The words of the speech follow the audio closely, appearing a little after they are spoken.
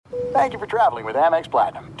Thank you for traveling with Amex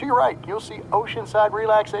Platinum. To your right, you'll see oceanside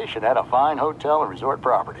relaxation at a fine hotel and resort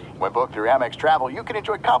property. When booked through Amex Travel, you can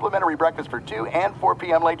enjoy complimentary breakfast for 2 and 4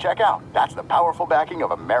 p.m. late checkout. That's the powerful backing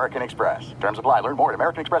of American Express. Terms apply. Learn more at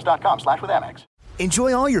americanexpress.com/withAmex.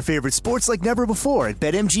 Enjoy all your favorite sports like never before at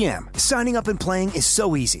BetMGM. Signing up and playing is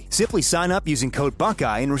so easy. Simply sign up using code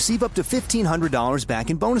Buckeye and receive up to $1,500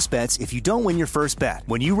 back in bonus bets if you don't win your first bet.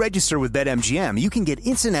 When you register with BetMGM, you can get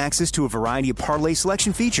instant access to a variety of parlay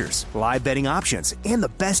selection features, live betting options, and the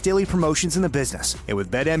best daily promotions in the business. And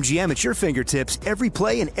with BetMGM at your fingertips, every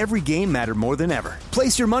play and every game matter more than ever.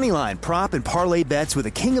 Place your moneyline, prop, and parlay bets with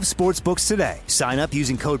the king of sportsbooks today. Sign up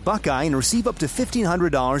using code Buckeye and receive up to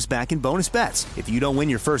 $1,500 back in bonus bets if you don't win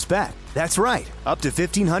your first bet. That's right, up to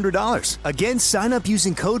 $1,500. Again, sign up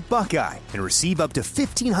using code Buckeye and receive up to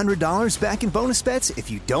 $1,500 back in bonus bets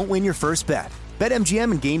if you don't win your first bet.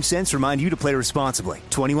 BetMGM and GameSense remind you to play responsibly.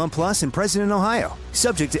 21 plus and present in Ohio.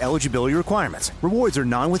 Subject to eligibility requirements. Rewards are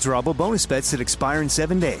non-withdrawable bonus bets that expire in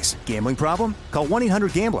 7 days. Gambling problem? Call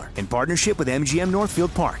 1-800-GAMBLER in partnership with MGM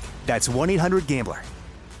Northfield Park. That's 1-800-GAMBLER.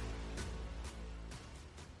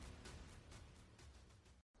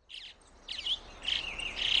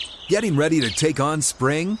 Getting ready to take on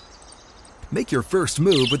spring? Make your first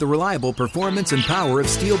move with the reliable performance and power of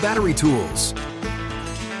Steel battery tools.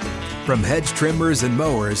 From hedge trimmers and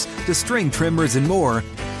mowers to string trimmers and more,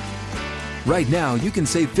 right now you can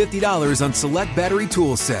save $50 on select battery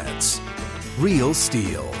tool sets. Real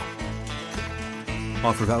Steel.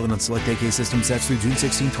 Offer valid on select AK system sets through June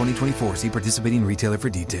 16, 2024. See participating retailer for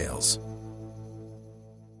details.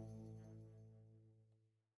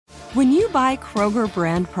 When you buy Kroger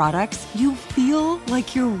brand products, you feel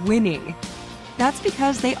like you're winning. That's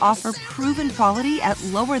because they offer proven quality at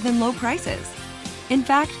lower than low prices. In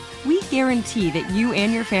fact, we guarantee that you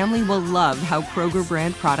and your family will love how Kroger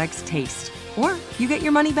brand products taste, or you get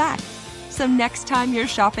your money back. So next time you're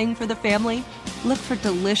shopping for the family, look for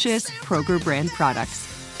delicious Kroger brand products,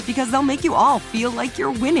 because they'll make you all feel like you're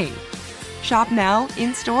winning. Shop now,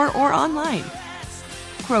 in-store, or online.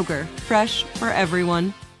 Kroger, fresh for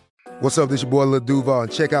everyone. What's up, this your boy Lil Duval,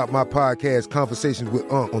 and check out my podcast, Conversations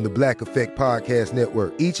with Unc, on the Black Effect Podcast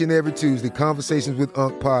Network. Each and every Tuesday, Conversations with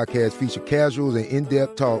Unc podcast feature casuals and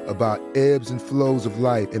in-depth talk about ebbs and flows of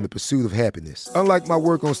life and the pursuit of happiness. Unlike my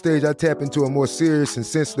work on stage, I tap into a more serious and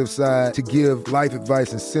sensitive side to give life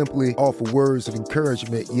advice and simply offer words of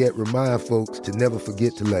encouragement, yet remind folks to never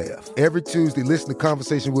forget to laugh. Every Tuesday, listen to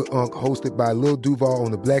Conversation with Unc, hosted by Lil Duval on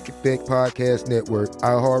the Black Effect Podcast Network,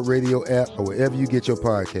 iHeartRadio app, or wherever you get your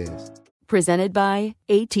podcasts. Presented by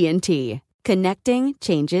AT&T. Connecting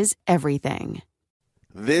changes everything.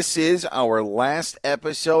 This is our last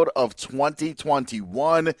episode of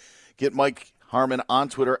 2021. Get Mike Harmon on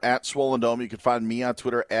Twitter at Swollen Dome. You can find me on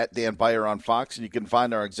Twitter at Dan Beyer on Fox. And you can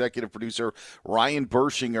find our executive producer, Ryan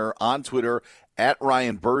Bershinger, on Twitter at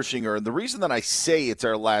Ryan Bershinger. And the reason that I say it's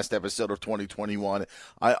our last episode of 2021,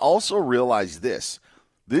 I also realize this.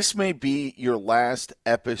 This may be your last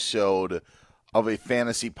episode of a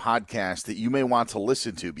fantasy podcast that you may want to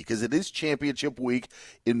listen to, because it is championship week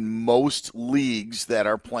in most leagues that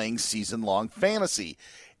are playing season-long fantasy.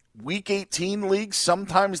 Week 18 leagues,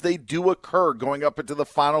 sometimes they do occur going up into the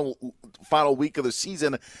final week of the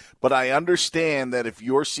season, but I understand that if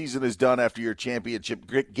your season is done after your championship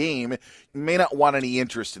game, you may not want any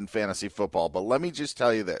interest in fantasy football. But let me just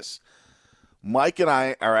tell you this. Mike and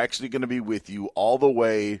I are actually going to be with you all the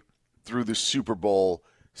way through the Super Bowl,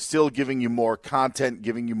 still giving you more content,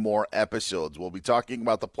 giving you more episodes. We'll be talking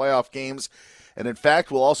about the playoff games, and in fact,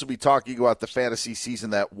 we'll also be talking about the fantasy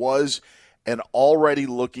season that was and already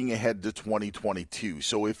looking ahead to 2022.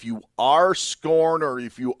 So if you are scorned, or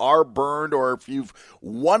if you are burned, or if you've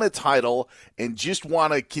won a title and just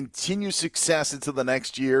want to continue success into the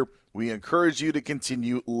next year, we encourage you to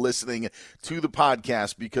continue listening to the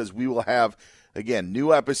podcast, because we will have, again,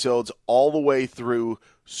 new episodes all the way through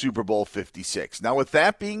Super Bowl 56. Now, with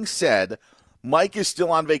that being said, Mike is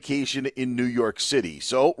still on vacation in New York City,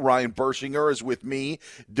 so Ryan Bershinger is with me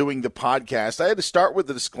doing the podcast. I had to start with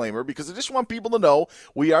the disclaimer because I just want people to know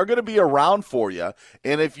we are going to be around for you,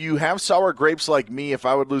 and if you have sour grapes like me, if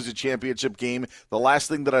I would lose a championship game, the last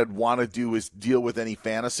thing that I'd want to do is deal with any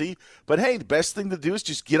fantasy. But hey, the best thing to do is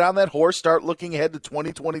just get on that horse, start looking ahead to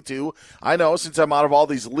 2022. I know, since I'm out of all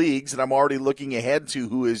these leagues and I'm already looking ahead to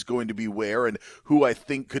who is going to be where and who I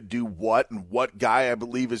think could do what, and what guy I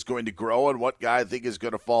believe is going to grow and what guy I think is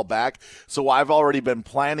going to fall back. So I've already been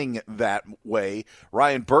planning that way.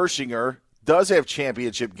 Ryan Bershinger does have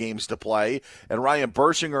championship games to play. And Ryan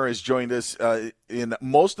Bershinger has joined us in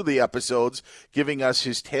most of the episodes, giving us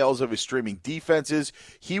his tales of his streaming defenses.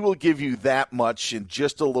 He will give you that much in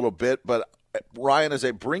just a little bit. But, Ryan, as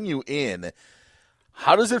I bring you in,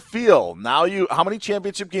 how does it feel? How many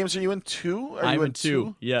championship games are you in? 2? I'm in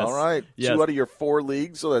 2, yes. All right, yes. 2 out of your 4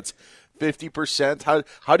 leagues, so that's 50%.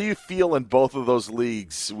 How do you feel in both of those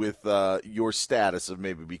leagues with your status of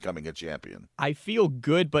maybe becoming a champion? I feel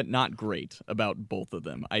good but not great about both of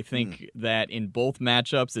them. I think that in both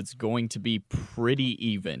matchups it's going to be pretty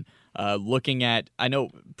even. I know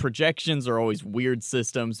projections are always weird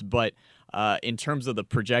systems, but in terms of the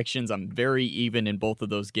projections, I'm very even in both of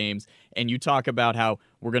those games. And you talk about how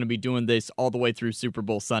we're going to be doing this all the way through Super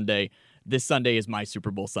Bowl Sunday. This Sunday is my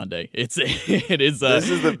Super Bowl Sunday. It is. This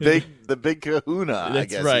is the big kahuna. I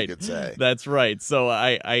guess right. You could say. That's right. So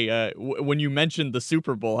when you mentioned the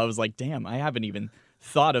Super Bowl, I was like, damn, I haven't even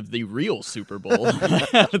thought of the real Super Bowl.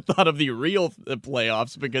 Thought of the real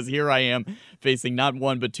playoffs, because here I am facing not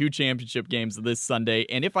 1 but 2 championship games this Sunday,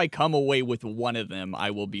 and if I come away with one of them,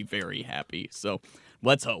 I will be very happy. So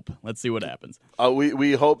let's hope. Let's see what happens.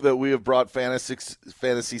 We hope that we have brought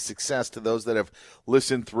fantasy success to those that have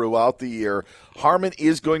listened throughout the year. Harmon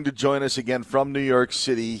is going to join us again from New York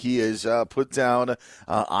City. He is put down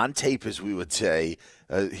on tape, as we would say,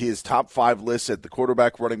 his top 5 lists at the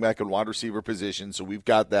quarterback, running back, and wide receiver position. So we've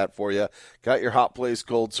got that for you. Got your hot plays,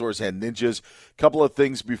 cold sores, and ninjas. Couple of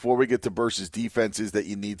things before we get to Bursch's defenses that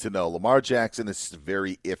you need to know. Lamar Jackson is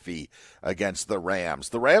very iffy against the Rams.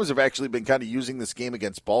 The Rams have actually been kind of using this game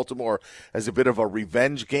against Baltimore as a bit of a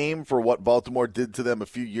revenge game for what Baltimore did to them a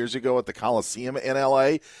few years ago at the Coliseum in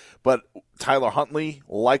L.A., but Tyler Huntley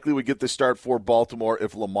likely would get the start for Baltimore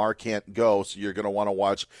if Lamar can't go, so you're going to want to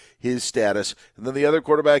watch his status. And then the other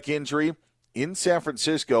quarterback injury in San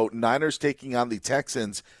Francisco, Niners taking on the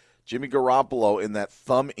Texans. Jimmy Garoppolo in that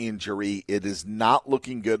thumb injury, it is not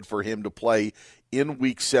looking good for him to play in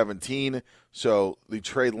Week 17, so the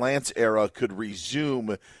Trey Lance era could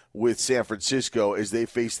resume with San Francisco as they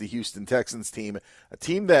face the Houston Texans team, a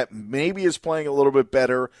team that maybe is playing a little bit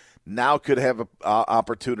better, now could have an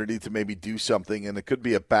opportunity to maybe do something, and it could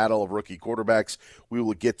be a battle of rookie quarterbacks. We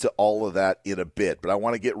will get to all of that in a bit, but I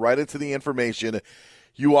want to get right into the information.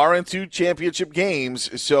 You are in 2 championship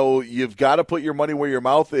games, so you've got to put your money where your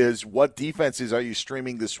mouth is. What defenses are you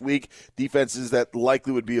streaming this week? Defenses that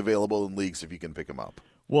likely would be available in leagues if you can pick them up.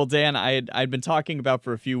 Well, Dan, I'd been talking about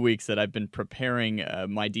for a few weeks that I've been preparing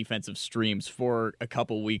my defensive streams for a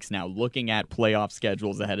couple weeks now, looking at playoff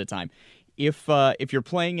schedules ahead of time. If you're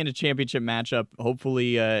playing in a championship matchup,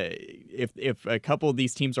 hopefully if a couple of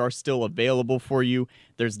these teams are still available for you,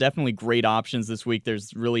 there's definitely great options this week.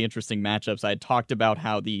 There's really interesting matchups. I had talked about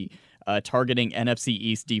how the targeting NFC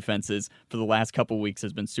East defenses for the last couple of weeks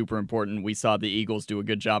has been super important. We saw the Eagles do a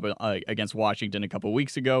good job against Washington a couple of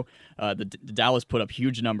weeks ago. The Dallas put up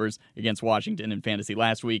huge numbers against Washington in fantasy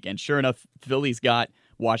last week, and sure enough, Philly's got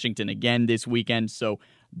Washington again this weekend, so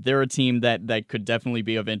they're a team that could definitely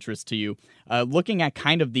be of interest to you. Looking at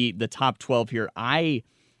kind of the top 12 here, I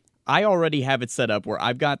already have it set up where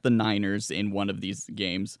I've got the Niners in one of these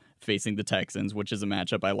games facing the Texans, which is a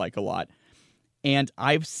matchup I like a lot. And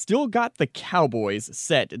I've still got the Cowboys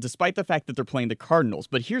set, despite the fact that they're playing the Cardinals.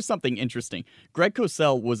 But here's something interesting. Greg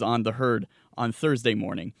Cosell was on The Herd on Thursday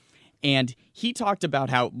morning, and he talked about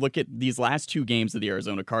how, look at these last 2 games of the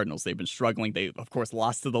Arizona Cardinals. They've been struggling. They, of course,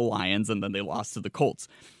 lost to the Lions, and then they lost to the Colts.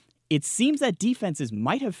 It seems that defenses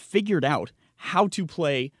might have figured out how to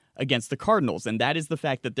play against the Cardinals, and that is the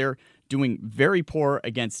fact that they're doing very poor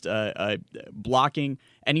against blocking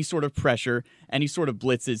any sort of pressure, any sort of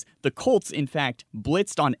blitzes. The Colts, in fact,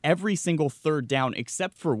 blitzed on every single third down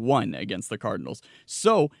except for one against the Cardinals.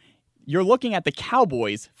 So you're looking at the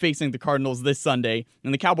Cowboys facing the Cardinals this Sunday,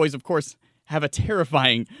 and the Cowboys, of course, have a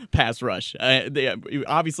terrifying pass rush.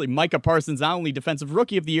 Obviously, Micah Parsons, not only Defensive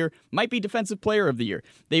Rookie of the Year, might be Defensive Player of the Year.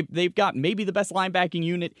 They've got maybe the best linebacking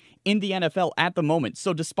unit in the NFL at the moment.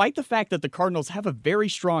 So despite the fact that the Cardinals have a very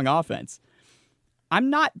strong offense, I'm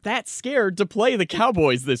not that scared to play the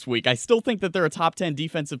Cowboys this week. I still think that they're a top 10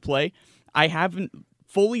 defensive play. I haven't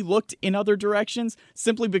fully looked in other directions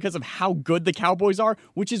simply because of how good the Cowboys are,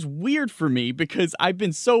 which is weird for me because I've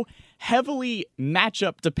been so heavily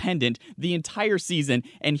matchup dependent the entire season,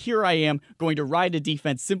 and here I am going to ride a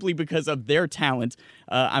defense simply because of their talent.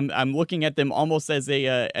 I'm looking at them almost as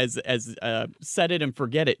a set it and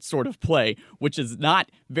forget it sort of play, which is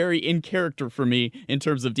not very in character for me in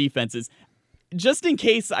terms of defenses. Just in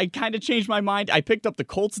case I kind of changed my mind, I picked up the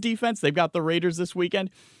Colts defense. They've got the Raiders this weekend.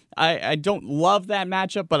 I don't love that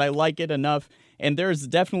matchup, but I like it enough, and there's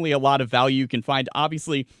definitely a lot of value you can find.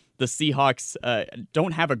 Obviously, the Seahawks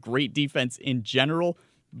don't have a great defense in general,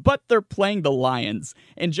 but they're playing the Lions.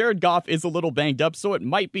 And Jared Goff is a little banged up, so it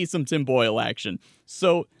might be some Tim Boyle action.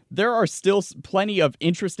 So there are still plenty of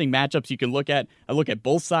interesting matchups you can look at. I look at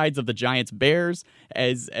both sides of the Giants-Bears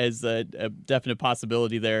as a definite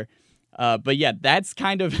possibility there. But yeah, that's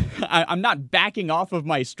kind of, I'm not backing off of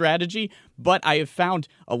my strategy, but I have found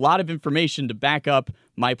a lot of information to back up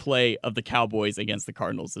my play of the Cowboys against the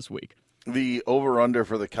Cardinals this week. The over-under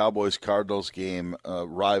for the Cowboys-Cardinals game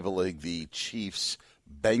rivaling the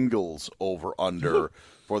Chiefs-Bengals over-under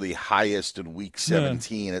for the highest in Week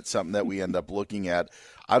 17. It's something that we end up looking at.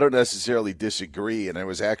 I don't necessarily disagree, and it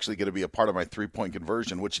was actually going to be a part of my three-point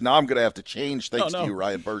conversion, which now I'm going to have to change thanks to you,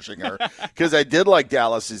 Ryan Bershinger, because I did like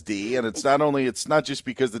Dallas's D, and it's not just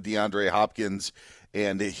because of DeAndre Hopkins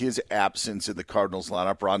and his absence in the Cardinals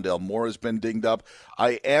lineup. Rondale Moore has been dinged up.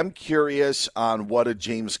 I am curious on what a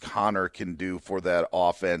James Conner can do for that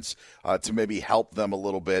offense to maybe help them a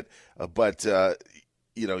little bit, but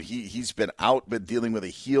he's been out, but dealing with a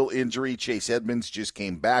heel injury. Chase Edmonds just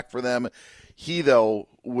came back for them. He, though,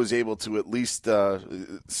 was able to at least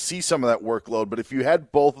see some of that workload. But if you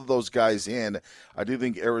had both of those guys in, I do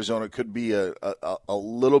think Arizona could be a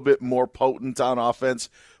little bit more potent on offense.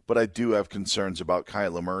 But I do have concerns about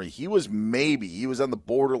Kyler Murray. He was on the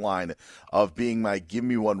borderline of being my give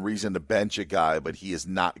me one reason to bench a guy, but he is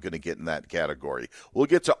not going to get in that category. We'll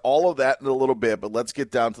get to all of that in a little bit, but let's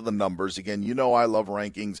get down to the numbers. Again, I love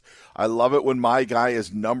rankings. I love it when my guy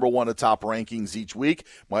is number one atop rankings each week.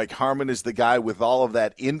 Mike Harmon is the guy with all of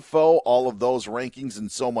that info, all of those rankings,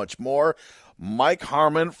 and so much more. Mike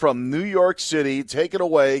Harmon from New York City, take it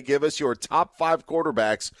away. Give us your top 5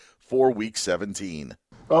 quarterbacks for Week 17.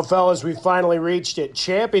 Well, fellas, we finally reached it.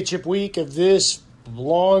 Championship week of this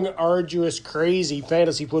long, arduous, crazy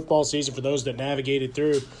fantasy football season for those that navigated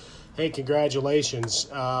through. Hey, congratulations.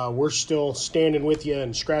 We're still standing with you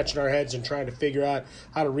and scratching our heads and trying to figure out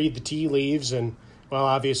how to read the tea leaves and, well,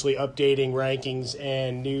 obviously updating rankings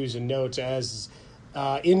and news and notes as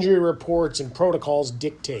injury reports and protocols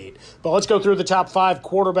dictate. But let's go through the top 5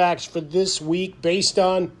 quarterbacks for this week based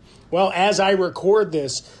on, well, as I record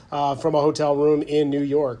this from a hotel room in New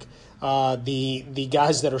York, the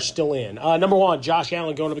guys that are still in. Number 1, Josh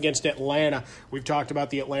Allen going up against Atlanta. We've talked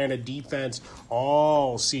about the Atlanta defense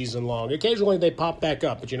all season long. Occasionally they pop back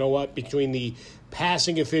up, but you know what? Between the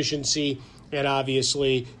passing efficiency and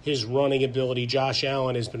obviously his running ability, Josh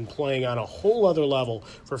Allen has been playing on a whole other level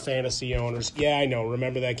for fantasy owners. Yeah, I know.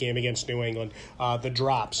 Remember that game against New England? The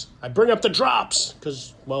drops. I bring up the drops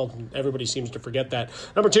because, well, everybody seems to forget that.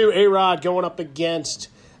 Number 2, A-Rod going up against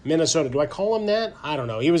Minnesota. Do I call him that? I don't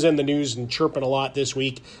know. He was in the news and chirping a lot this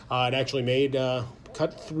week. It actually made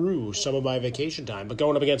cut through some of my vacation time. But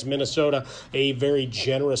going up against Minnesota, a very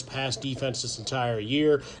generous pass defense this entire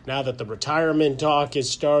year. Now that the retirement talk has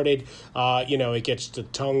started, it gets the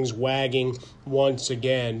tongues wagging once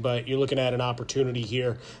again. But you're looking at an opportunity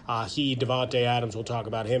here. Devontae Adams, we'll talk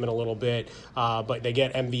about him in a little bit. But they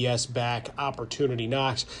get MVS back. Opportunity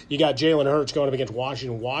knocks. You got Jalen Hurts going up against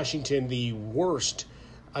Washington. Washington, the worst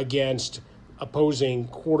against opposing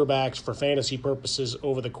quarterbacks for fantasy purposes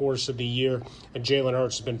over the course of the year, and Jalen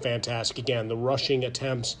Hurts has been fantastic. Again, the rushing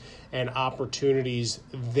attempts and opportunities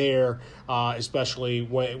there, especially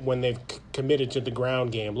when they've committed to the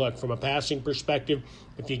ground game. Look, from a passing perspective,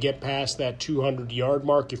 if you get past that 200-yard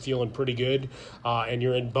mark, you're feeling pretty good, and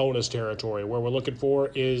you're in bonus territory. Where we're looking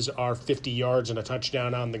for is our 50 yards and a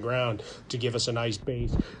touchdown on the ground to give us a nice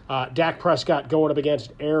base. Dak Prescott going up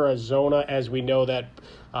against Arizona, as we know that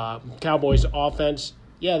Cowboys offense,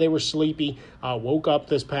 yeah, they were sleepy, woke up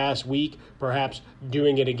this past week, perhaps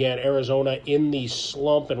doing it again. Arizona in the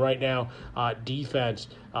slump, and right now defense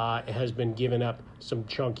has been giving up some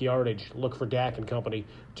chunk yardage. Look for Dak and company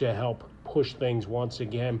to help push things once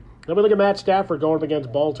again. Then we look at Matt Stafford going up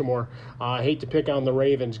against Baltimore. I hate to pick on the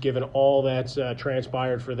Ravens given all that's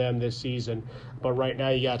transpired for them this season, but right now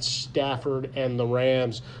you got Stafford and the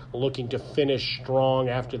Rams looking to finish strong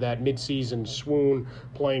after that midseason swoon,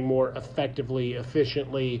 playing more effectively,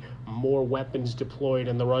 efficiently, more weapons deployed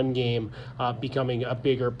in the run game, becoming a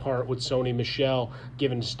bigger part with Sony Michel,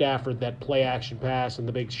 giving Stafford that play-action pass and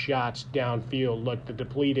the big shots downfield. Look, the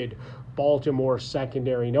depleted Baltimore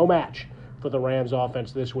secondary, no match for the Rams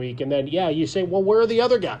offense this week. And then, yeah, you say, well, where are the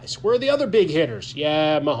other guys? Where are the other big hitters?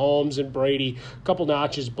 Yeah, Mahomes and Brady, a couple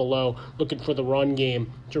notches below, looking for the run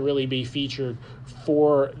game to really be featured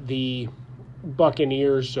for the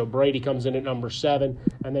Buccaneers. So Brady comes in at number 7.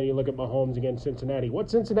 And then you look at Mahomes against Cincinnati. What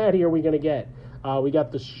Cincinnati are we going to get? We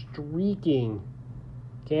got the streaking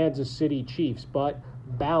Kansas City Chiefs, but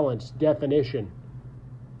balanced definition.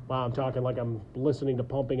 Wow, I'm talking like I'm listening to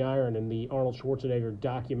Pumping Iron in the Arnold Schwarzenegger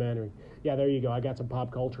documentary. Yeah, there you go. I got some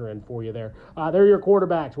pop culture in for you there. There are your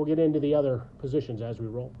quarterbacks. We'll get into the other positions as we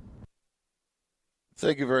roll.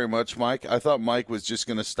 Thank you very much, Mike. I thought Mike was just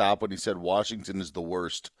going to stop when he said Washington is the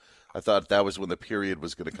worst. I thought that was when the period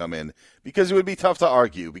was going to come in, because it would be tough to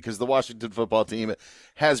argue, because the Washington football team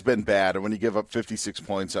has been bad. And when you give up 56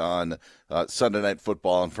 points on Sunday Night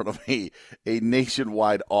Football in front of a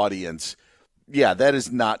nationwide audience, yeah, that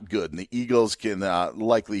is not good. And the Eagles can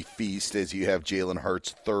likely feast, as you have Jalen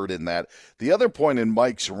Hurts third in that. The other point in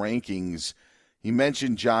Mike's rankings, he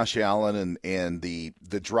mentioned Josh Allen and the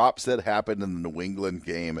drops that happened in the New England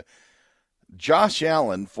game. Josh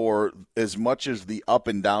Allen, for as much as the up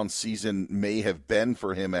and down season may have been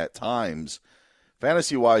for him at times,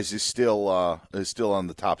 fantasy-wise is still on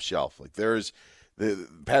the top shelf. Like, there's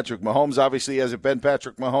Patrick Mahomes obviously hasn't been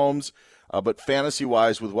Patrick Mahomes, but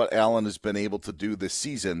fantasy-wise, with what Allen has been able to do this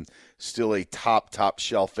season, still a top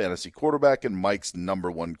shelf fantasy quarterback, and Mike's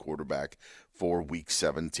number one quarterback for Week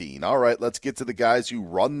 17. All right, let's get to the guys who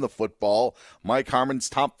run the football. Mike Harmon's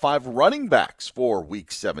top 5 running backs for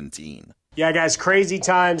Week 17. Yeah, guys, crazy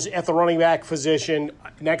times at the running back position.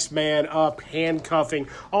 Next man up, handcuffing,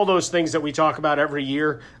 all those things that we talk about every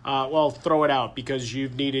year. Well, throw it out, because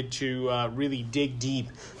you've needed to really dig deep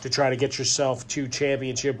to try to get yourself to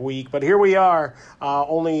championship week. But here we are,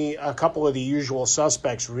 only a couple of the usual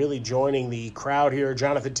suspects really joining the crowd here.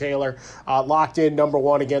 Jonathan Taylor, locked in number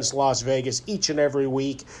 1 against Las Vegas each and every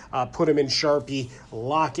week. Put him in Sharpie,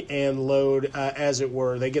 lock and load, as it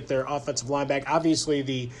were. They get their offensive line back. Obviously,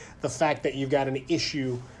 the fact that you've got an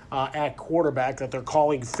issue at quarterback that they're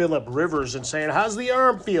calling Phillip Rivers and saying, how's the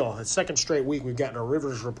arm feel? The second straight week we've gotten a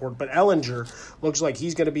Rivers report, but Ellinger looks like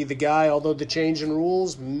he's going to be the guy, although the change in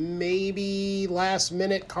rules, maybe last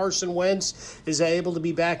minute Carson Wentz is able to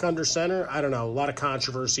be back under center. I don't know. A lot of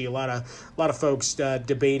controversy, a lot of folks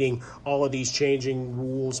debating all of these changing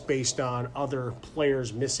rules based on other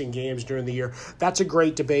players missing games during the year. That's a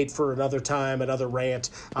great debate for another time, another rant.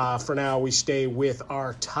 For now, we stay with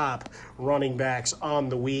our top running backs on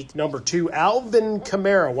the week. Number 2, Alvin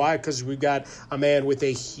Kamara. Why? Because we've got a man with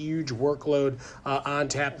a huge workload on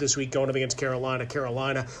tap this week going up against Carolina.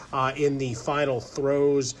 Carolina in the final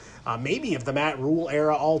throes, maybe of the Matt Rule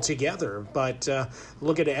era altogether. But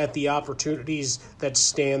looking at the opportunities that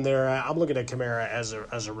stand there, I'm looking at Kamara as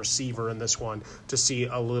a receiver in this one to see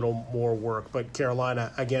a little more work. But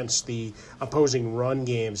Carolina against the opposing run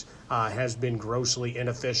games has been grossly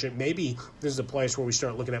inefficient. Maybe this is a place where we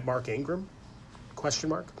start looking at Mark Ingram, ?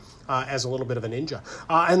 As a little bit of a ninja.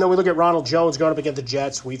 And then we look at Ronald Jones going up against the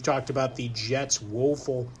Jets. We've talked about the Jets'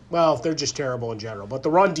 woeful, well, they're just terrible in general, but the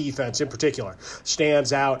run defense in particular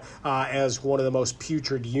stands out as one of the most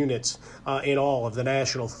putrid units in all of the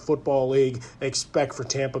National Football League. Expect for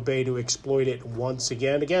Tampa Bay to exploit it once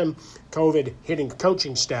again. Again, COVID hitting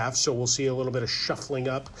coaching staff, so we'll see a little bit of shuffling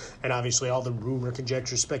up, and obviously all the rumor,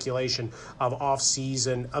 conjecture, speculation of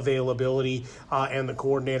off-season availability and the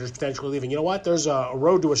coordinators potentially leaving. You know what? There's a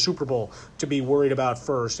road to a Super Bowl to be worried about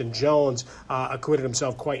first, and Jones acquitted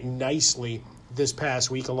himself quite nicely this past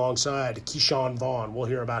week alongside Keyshawn Vaughn. We'll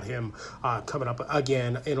hear about him coming up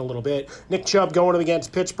again in a little bit. Nick Chubb going up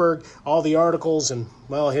against Pittsburgh. All the articles and,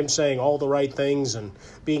 well, him saying all the right things and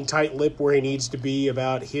being tight-lipped where he needs to be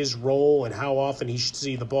about his role and how often he should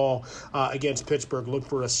see the ball against Pittsburgh. Look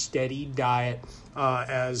for a steady diet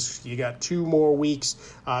as you got 2 more weeks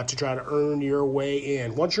to try to earn your way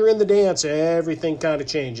in. Once you're in the dance, everything kind of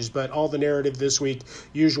changes. But all the narrative this week,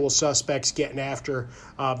 usual suspects getting after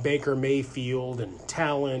Baker Mayfield and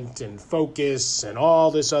talent and focus and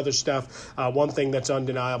all this other stuff. One thing that's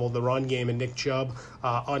undeniable, the run game, and Nick Chubb,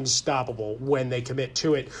 unstoppable when they commit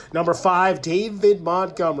to it. Number 5, David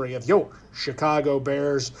Montgomery of your Chicago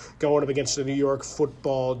Bears going up against the New York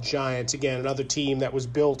Football Giants. Again, another team that was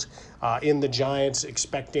built in the Giants,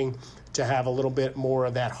 expecting to have a little bit more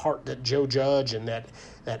of that heart that Joe Judge and that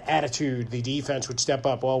attitude, the defense would step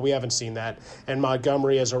up. Well, we haven't seen that. And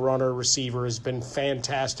Montgomery as a runner, receiver, has been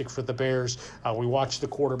fantastic for the Bears. We watched the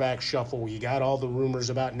quarterback shuffle. You got all the rumors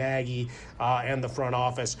about Nagy and the front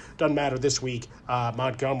office. Doesn't matter this week.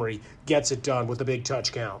 Montgomery gets it done with a big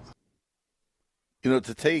touch count. You know,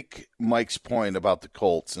 to take Mike's point about the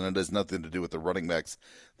Colts, and it has nothing to do with the running backs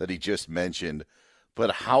that he just mentioned,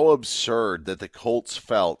 but how absurd that the Colts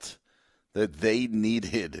felt that they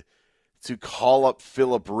needed to call up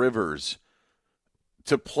Phillip Rivers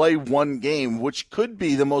to play one game, which could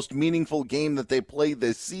be the most meaningful game that they played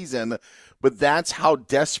this season. But that's how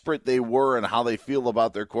desperate they were and how they feel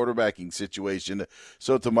about their quarterbacking situation.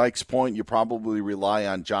 So to Mike's point, you probably rely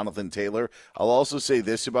on Jonathan Taylor. I'll also say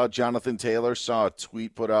this about Jonathan Taylor. Saw a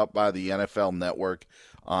tweet put out by the NFL Network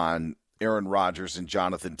on Aaron Rodgers and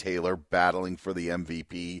Jonathan Taylor battling for the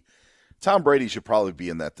MVP. Tom Brady should probably be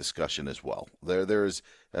in that discussion as well. There's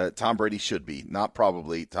Tom Brady should be, not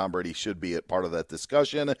probably. Tom Brady should be a part of that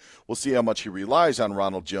discussion. We'll see how much he relies on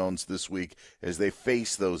Ronald Jones this week as they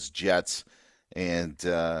face those Jets and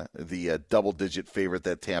the double-digit favorite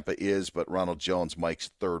that Tampa is, but Ronald Jones,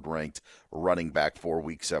 Mike's third-ranked running back for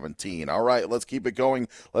Week 17. All right, let's keep it going.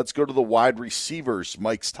 Let's go to the wide receivers,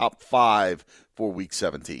 Mike's top 5 for Week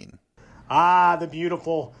 17. The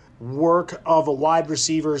beautiful work of a wide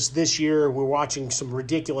receivers this year. We're watching some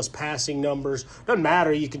ridiculous passing numbers. Doesn't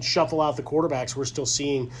matter. You can shuffle out the quarterbacks. We're still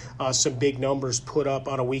seeing some big numbers put up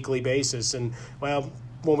on a weekly basis. And, well,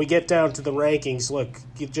 when we get down to the rankings, look,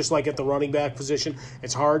 just like at the running back position,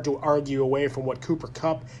 it's hard to argue away from what Cooper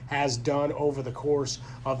Kupp has done over the course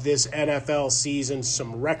of this NFL season.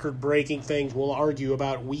 Some record-breaking things. We'll argue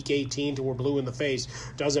about Week 18 till we're blue in the face.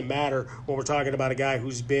 Doesn't matter when we're talking about a guy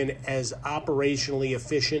who's been as operationally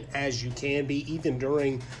efficient as you can be, even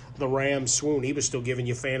during the Rams swoon. He was still giving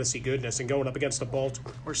you fantasy goodness, and going up against the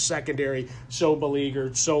Baltimore secondary, so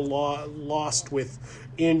beleaguered, so lost with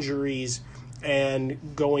injuries, and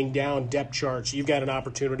going down depth charts. You've got an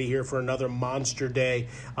opportunity here for another monster day,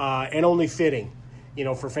 and only fitting,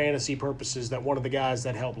 for fantasy purposes, that one of the guys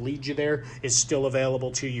that helped lead you there is still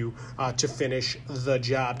available to you to finish the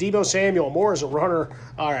job. Deebo Samuel, more as a runner.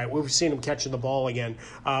 All right, we've seen him catching the ball again.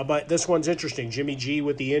 But this one's interesting. Jimmy G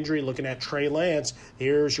with the injury, looking at Trey Lance.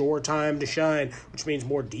 Here's your time to shine, which means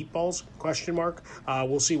more deep balls, question mark.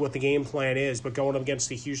 We'll see what the game plan is. But going up against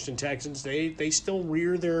the Houston Texans, they still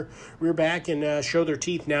rear back and show their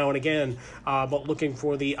teeth now and again. But looking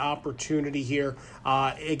for the opportunity here.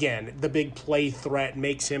 Again, the big play threat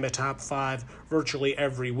makes him a top 5 virtually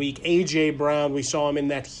every week. A.J. Brown, we saw him in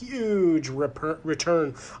that huge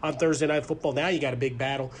return on Thursday Night Football. Now you got a big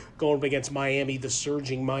battle going up against Miami, the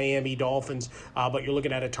surging Miami Dolphins, but you're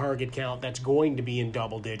looking at a target count that's going to be in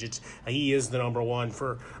double digits. He is the number one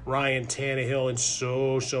for Ryan Tannehill in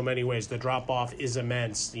so many ways. The drop-off is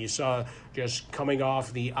immense. You saw just coming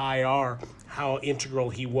off the IR how integral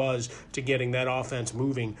he was to getting that offense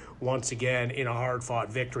moving once again in a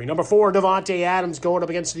hard-fought victory. Number 4, Davante Adams going up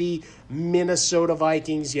against the Minnesota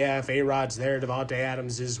Vikings. Yeah, if A-Rod's there, Davante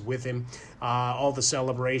Adams is with him. All the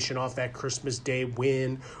celebration off that Christmas Day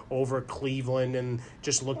win over Cleveland, and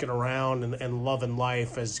just looking around and loving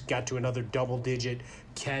life, has got to another double-digit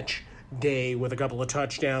catch day with a couple of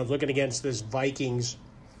touchdowns. Looking against this Vikings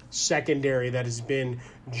secondary that has been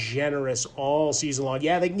generous all season long.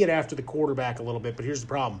 Yeah, they can get after the quarterback a little bit, but here's the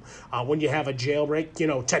problem. When you have a jailbreak,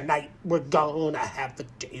 tonight we're going to have the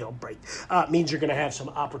jailbreak. Means you're going to have some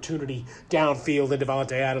opportunity downfield, and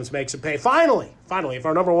Davante Adams makes it pay. Finally, if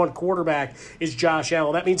our number one quarterback is Josh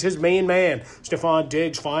Allen, that means his main man, Stephon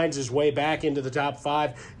Diggs, finds his way back into the top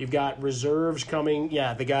 5. You've got reserves coming.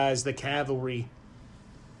 Yeah, the guys, the cavalry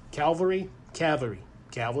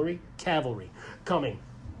coming.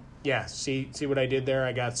 Yeah, see what I did there?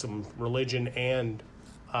 I got some religion and,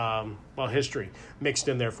 history mixed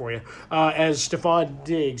in there for you. As Stephon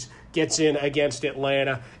Diggs gets in against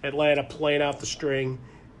Atlanta playing out the string,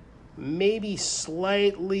 maybe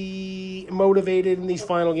slightly motivated in these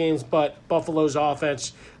final games, but Buffalo's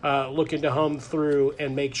offense looking to hum through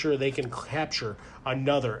and make sure they can capture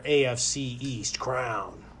another AFC East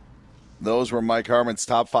crown. Those were Mike Harmon's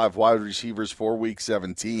top 5 wide receivers for Week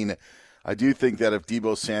 17. I do think that if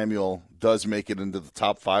Deebo Samuel does make it into the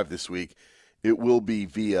top 5 this week, it will be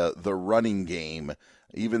via the running game.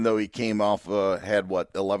 Even though he came off, had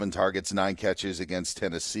 11 targets, 9 catches against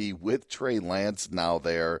Tennessee, with Trey Lance now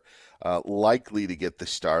there, likely to get the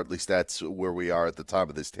start. At least that's where we are at the time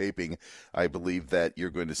of this taping. I believe that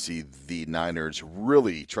you're going to see the Niners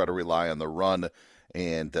really try to rely on the run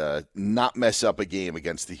and not mess up a game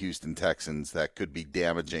against the Houston Texans that could be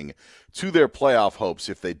damaging to their playoff hopes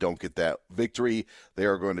if they don't get that victory. They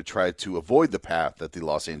are going to try to avoid the path that the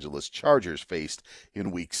Los Angeles Chargers faced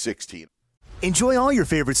in Week 16. Enjoy all your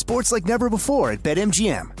favorite sports like never before at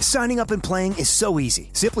BetMGM. Signing up and playing is so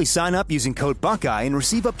easy. Simply sign up using code Buckeye and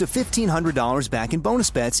receive up to $1,500 back in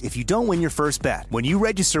bonus bets if you don't win your first bet. When you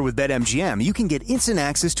register with BetMGM, you can get instant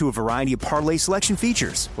access to a variety of parlay selection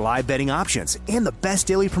features, live betting options, and the best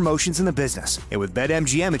daily promotions in the business. And with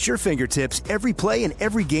BetMGM at your fingertips, every play and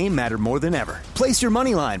every game matter more than ever. Place your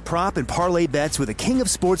moneyline, prop, and parlay bets with the king of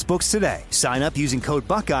sportsbooks today. Sign up using code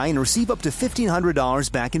Buckeye and receive up to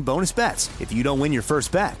 $1,500 back in bonus bets if you don't win your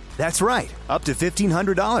first bet. That's right, up to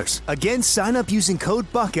 $1,500. Again, sign up using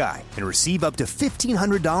code Buckeye and receive up to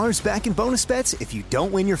 $1,500 back in bonus bets if you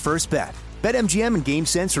don't win your first bet. BetMGM and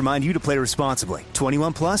GameSense remind you to play responsibly.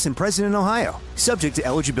 21 plus and present in Ohio. Subject to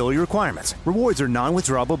eligibility requirements. Rewards are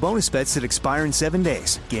non-withdrawable bonus bets that expire in 7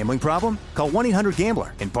 days. Gambling problem? Call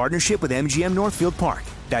 1-800-GAMBLER in partnership with MGM Northfield Park.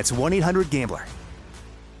 That's 1-800-GAMBLER.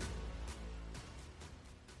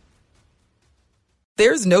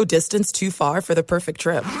 There's no distance too far for the perfect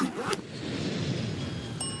trip.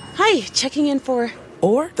 Hi, checking in for...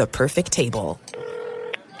 Or the perfect table.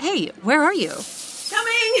 Hey, where are you?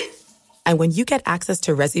 Coming! And when you get access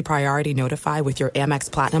to Resi Priority Notify with your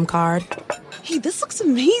Amex Platinum card... Hey, this looks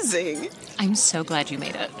amazing! I'm so glad you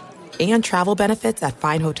made it. And travel benefits at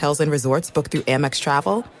fine hotels and resorts booked through Amex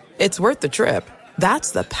Travel, it's worth the trip. That's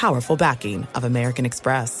the powerful backing of American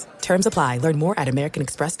Express. Terms apply. Learn more at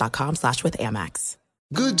americanexpress.com/withAmex.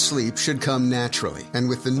 Good sleep should come naturally, and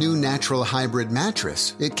with the new Natural Hybrid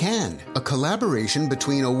mattress, it can. A collaboration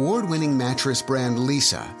between award-winning mattress brand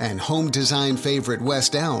Leesa and home design favorite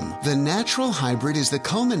West Elm, the Natural Hybrid is the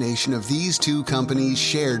culmination of these two companies'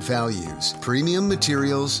 shared values: premium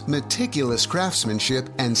materials, meticulous craftsmanship,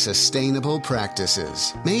 and sustainable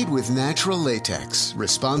practices. Made with natural latex,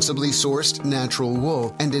 responsibly sourced natural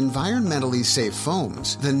wool, and environmentally safe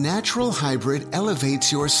foams, the Natural Hybrid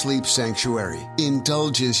elevates your sleep sanctuary, indulges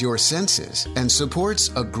your senses, and supports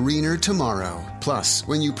a greener tomorrow. Plus,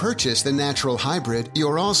 when you purchase the Natural Hybrid,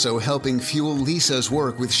 you're also helping fuel Leesa's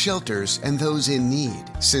work with shelters and those in need.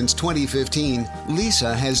 Since 2015,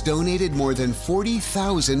 Leesa has donated more than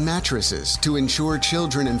 40,000 mattresses to ensure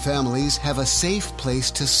children and families have a safe place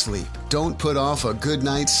to sleep. Don't put off a good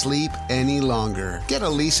night's sleep any longer. Get a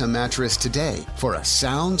Leesa mattress today for a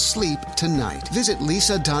sound sleep tonight. Visit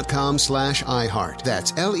leesa.com/iHeart.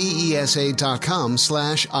 That's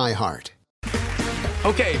LEESA.com/iHeart.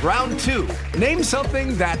 Okay, round two. Name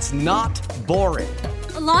something that's not boring.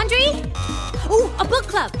 A laundry? Ooh, a book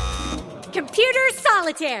club. Computer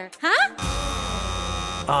solitaire, huh?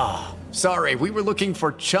 Ah, sorry, we were looking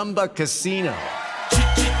for Chumba Casino.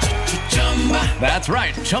 That's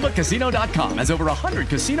right, ChumbaCasino.com has over 100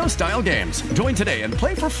 casino-style games. Join today and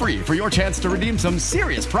play for free for your chance to redeem some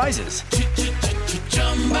serious prizes.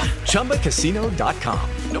 ChumbaCasino.com.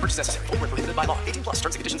 No purchase necessary. Void where prohibited by law. 18 plus.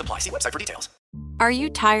 Terms and conditions apply. See website for details. Are you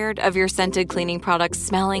tired of your scented cleaning products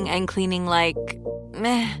smelling and cleaning like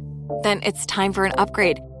meh? Then it's time for an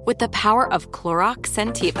upgrade with the power of Clorox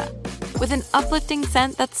Scentiva. With an uplifting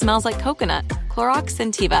scent that smells like coconut, Clorox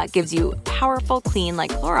Scentiva gives you powerful clean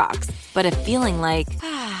like Clorox, but a feeling like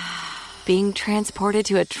being transported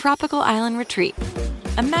to a tropical island retreat.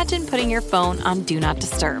 Imagine putting your phone on Do Not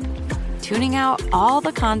Disturb, tuning out all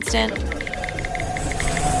the constant,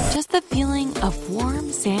 just the feeling of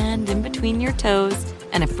warm sand in between your toes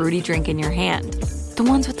and a fruity drink in your hand. The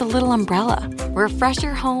ones with the little umbrella. Refresh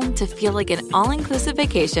your home to feel like an all-inclusive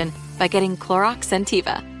vacation by getting Clorox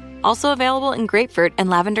Scentiva. Also available in grapefruit and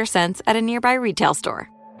lavender scents at a nearby retail store.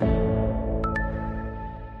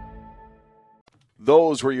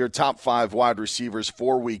 Those were your top 5 wide receivers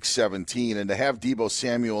for Week 17. And to have Deebo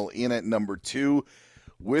Samuel in at number 2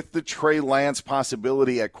 with the Trey Lance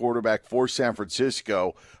possibility at quarterback for San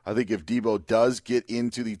Francisco, I think if Deebo does get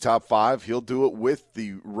into the top 5, he'll do it with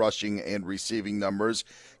the rushing and receiving numbers.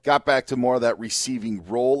 Got back to more of that receiving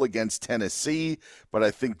role against Tennessee, but I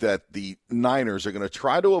think that the Niners are going to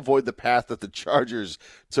try to avoid the path that the Chargers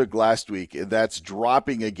took last week, and that's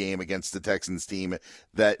dropping a game against the Texans team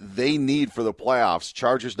that they need for the playoffs.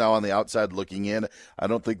 Chargers now on the outside looking in. I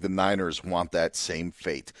don't think the Niners want that same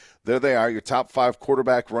fate. There they are, your top 5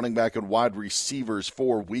 quarterback, running back, and wide receivers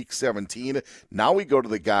for Week 17. Now we go to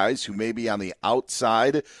the guys who may be on the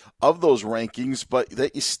outside of those rankings, but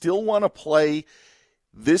that you still want to play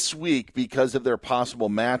this week because of their possible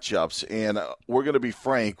matchups. And we're going to be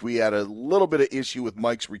frank, we had a little bit of issue with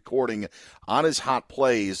Mike's recording on his hot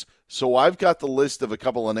plays So I've got the list of a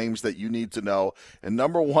couple of names that you need to know. And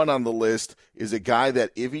number one on the list is a guy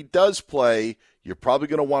that if he does play, you're probably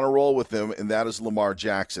going to want to roll with him, and that is Lamar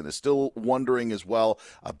Jackson. Is still wondering as well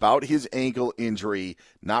about his ankle injury.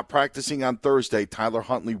 Not practicing on Thursday. Tyler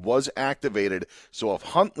Huntley was activated. So if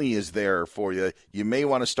Huntley is there for you, you may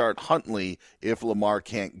want to start Huntley if Lamar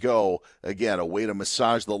can't go. Again, a way to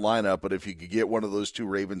massage the lineup, but if you could get one of those two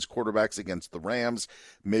Ravens quarterbacks against the Rams,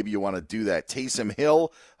 maybe you want to do that. Taysom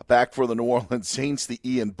Hill, back for the New Orleans Saints. The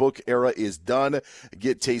Ian Book era is done.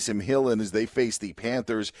 Get Taysom Hill in as they face the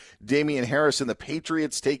Panthers. Damian Harris and the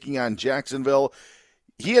Patriots taking on Jacksonville.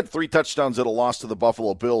 He had 3 touchdowns at a loss to the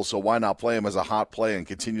Buffalo Bills, so why not play him as a hot play and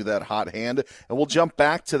continue that hot hand? And we'll jump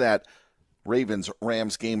back to that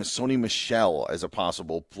Ravens-Rams game. Sony Michel as a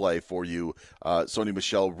possible play for you. Sony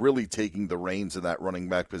Michel really taking the reins in that running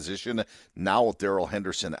back position. Now with Darrell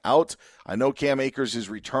Henderson out. I know Cam Akers is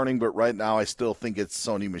returning, but right now I still think it's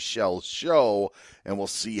Sony Michel's show, and we'll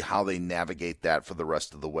see how they navigate that for the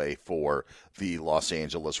rest of the way for the Los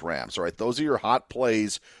Angeles Rams. All right, those are your hot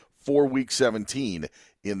plays for Week 17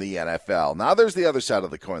 in the NFL. Now there's the other side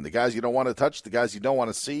of the coin. The guys you don't want to touch, the guys you don't want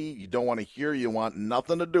to see, you don't want to hear, you want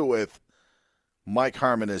nothing to do with. Mike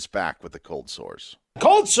Harmon is back with the cold sores.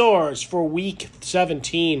 Cold sores for Week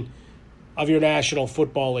 17 of your National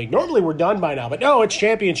Football League. Normally we're done by now, but no, it's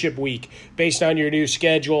championship week based on your new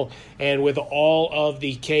schedule and with all of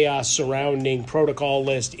the chaos surrounding protocol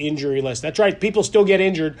list, injury list. That's right, people still get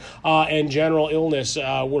injured and general illness.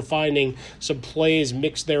 We're finding some plays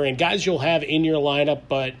mixed therein. Guys you'll have in your lineup,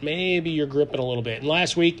 but maybe you're gripping a little bit. And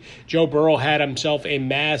last week, Joe Burrow had himself a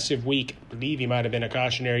massive week. I believe he might have been a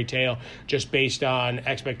cautionary tale just based on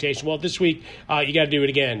expectation. Well, this week, you got to do it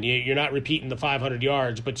again. You're not repeating the 500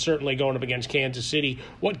 yards, but certainly going up against Kansas City.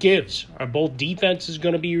 What gives? Are both defenses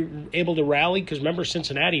going to be able to rally? Because remember,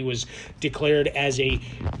 Cincinnati was declared as a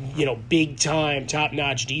big-time,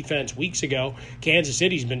 top-notch defense weeks ago. Kansas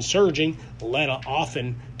City's been surging, led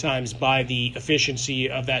oftentimes by the efficiency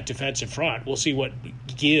of that defensive front. We'll see what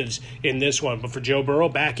gives in this one. But for Joe Burrow,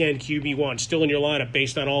 back-end QB1, still in your lineup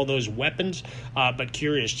based on all those weapons, but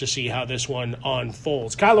curious to see how this one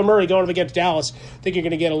unfolds. Kyler Murray going up against Dallas. I think you're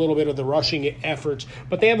going to get a little bit of the rushing efforts,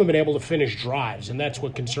 but they haven't been able to finish drives, and that's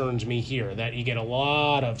what concerns me here, that you get a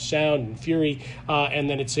lot of sound and fury, and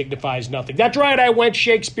then it signifies nothing. That's right, I went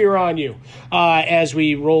Shakespeare on you as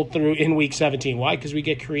we rolled through in Week 17. Why? Because we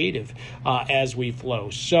get creative as we flow.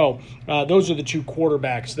 So those are the two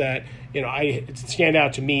quarterbacks that stand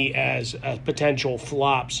out to me as potential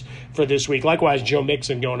flops for this week. Likewise, Joe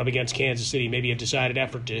Mixon going up against Kansas City, maybe a decided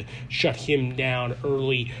effort to shut him down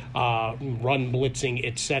early, run blitzing,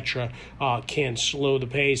 etc. Can slow the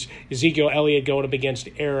pace. Ezekiel Elliott going up against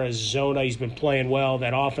Arizona. He's been playing well.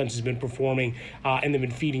 That offense has been performing, and they've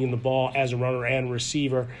been feeding him the ball as a runner and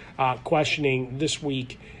receiver. Questioning this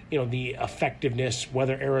week, the effectiveness,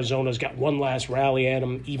 whether Arizona's got one last rally at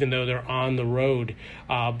them, even though they're on the road.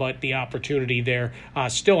 But the opportunity there,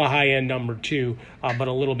 still a high-end number 2, but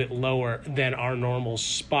a little bit lower than our normal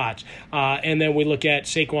spots. And then we look at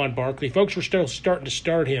Saquon Barkley. Folks, we're still starting to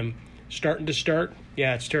start him. Starting to start?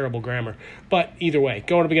 Yeah, it's terrible grammar. But either way,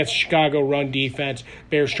 going up against Chicago run defense,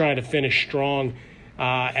 Bears trying to finish strong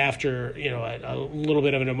after a little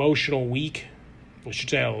bit of an emotional week. I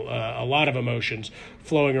should say a lot of emotions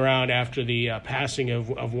flowing around after the passing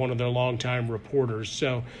of one of their longtime reporters.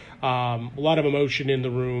 So a lot of emotion in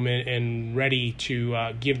the room and ready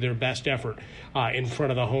to give their best effort in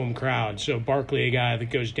front of the home crowd. So Barkley, a guy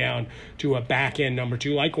that goes down to a back-end number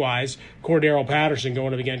 2. Likewise, Cordero Patterson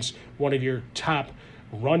going up against one of your top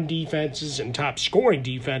run defenses and top scoring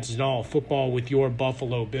defenses in all football with your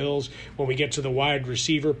Buffalo Bills. When we get to the wide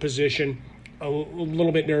receiver position, a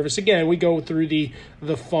little bit nervous. Again, we go through the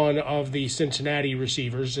fun of the Cincinnati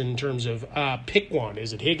receivers in terms of pick one.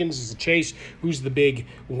 Is it Higgins? Is it Chase? Who's the big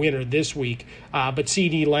winner this week? But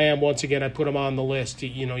CeeDee Lamb, once again, I put him on the list.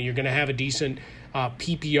 You're going to have a decent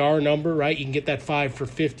PPR number, right? You can get that 5 for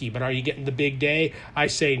 50, but are you getting the big day? I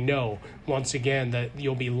say no. Once again, that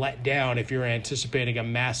you'll be let down if you're anticipating a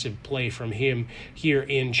massive play from him here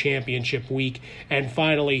in championship week. And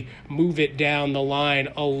finally, move it down the line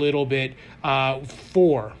a little bit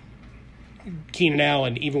for Keenan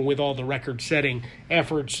Allen, even with all the record-setting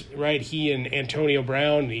efforts, right? He and Antonio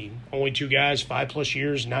Brown, the only two guys, 5+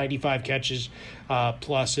 years, 95 catches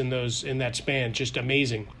plus in that span, just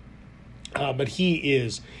amazing. But he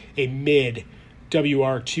is a mid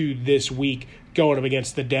WR2 this week going up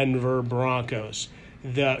against the Denver Broncos.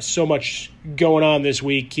 So much going on this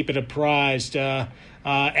week. Keep it apprised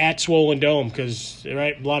at Swollen Dome because,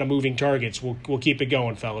 right, a lot of moving targets. We'll keep it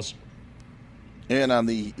going, fellas. And on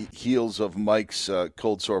the heels of Mike's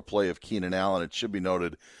cold sore play of Keenan Allen, it should be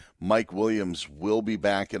noted Mike Williams will be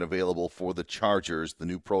back and available for the Chargers. The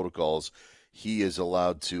new protocols, he is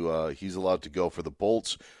allowed to go for the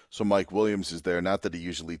Bolts. So Mike Williams is there. Not that he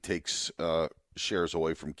usually takes shares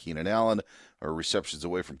away from Keenan Allen or receptions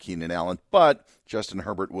away from Keenan Allen, but Justin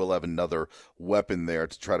Herbert will have another weapon there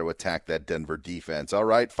to try to attack that Denver defense. All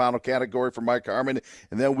right, final category for Mike Harmon,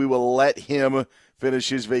 and then we will let him finish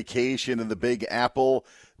his vacation in the Big Apple.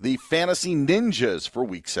 The Fantasy Ninjas for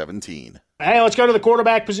Week 17. Hey, let's go to the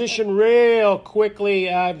quarterback position real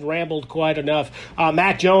quickly. I've rambled quite enough.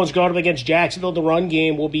 Mac Jones going up against Jacksonville. The run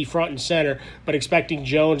game will be front and center, but expecting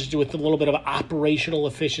Jones with a little bit of operational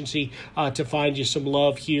efficiency to find you some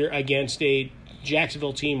love here against a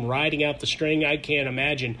Jacksonville team riding out the string. I can't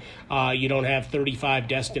imagine you don't have 35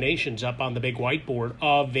 destinations up on the big whiteboard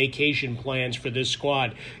of vacation plans for this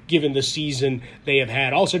squad, given the season they have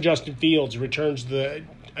had. Also, Justin Fields returns to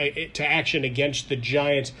action against the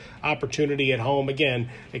Giants. Opportunity at home. Again,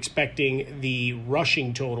 expecting the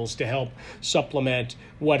rushing totals to help supplement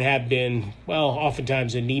what have been, well,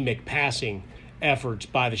 oftentimes anemic passing efforts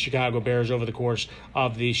by the Chicago Bears over the course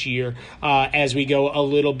of this year. As we go a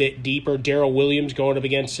little bit deeper, Darrell Williams going up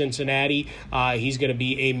against Cincinnati. He's going to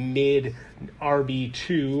be a mid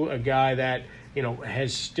RB2, a guy that,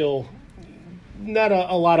 has still not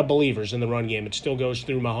a lot of believers in the run game. It still goes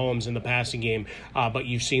through Mahomes in the passing game, but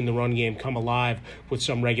you've seen the run game come alive with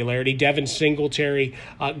some regularity. Devin Singletary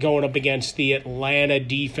going up against the Atlanta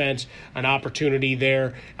defense, an opportunity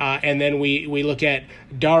there. And then we look at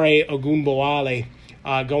Dare Ogunbowale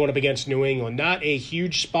going up against New England. Not a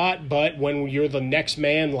huge spot, but when you're the next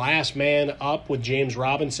man, last man up with James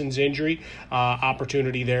Robinson's injury,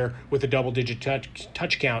 opportunity there with a double-digit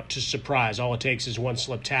touch count to surprise. All it takes is one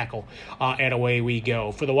slip tackle, and away we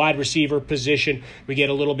go. For the wide receiver position, we get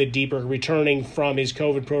a little bit deeper. Returning from his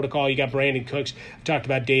COVID protocol, you got Brandon Cooks. We talked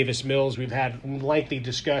about Davis Mills. We've had lengthy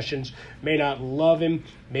discussions. May not love him.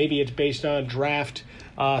 Maybe it's based on draft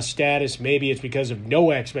status. Maybe it's because of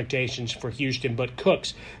no expectations for Houston, but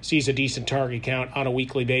Cooks sees a decent target count on a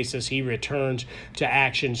weekly basis. He returns to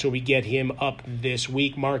action, so we get him up this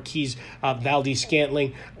week. Marquise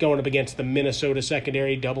Valdes-Scantling going up against the Minnesota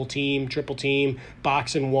secondary, double team, triple team,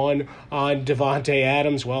 box and one on Devontae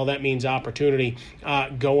Adams. Well, that means opportunity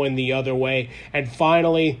going the other way. And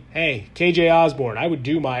finally, hey, KJ Osborne. I would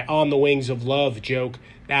do my on the wings of love joke.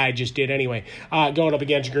 I just did anyway. Going up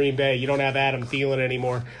against Green Bay, you don't have Adam Thielen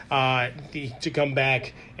anymore to come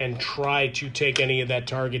back and try to take any of that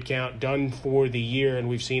target count. Done for the year, and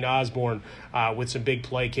we've seen Osborne with some big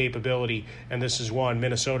play capability, and this is one.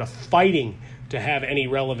 Minnesota fighting to have any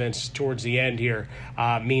relevance towards the end here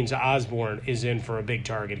means Osborne is in for a big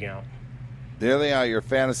target count. There they are, your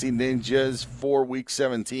Fantasy Ninjas for Week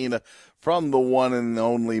 17 from the one and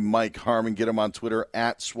only Mike Harmon. Get him on Twitter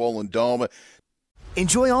at Swollen Dome.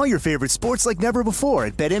 Enjoy all your favorite sports like never before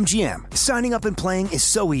at BetMGM. Signing up and playing is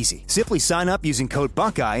so easy. Simply sign up using code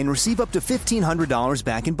Buckeye and receive up to $1,500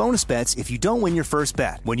 back in bonus bets if you don't win your first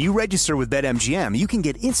bet. When you register with BetMGM, you can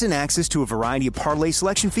get instant access to a variety of parlay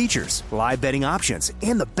selection features, live betting options,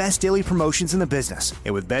 and the best daily promotions in the business.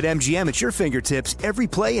 And with BetMGM at your fingertips, every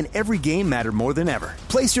play and every game matter more than ever.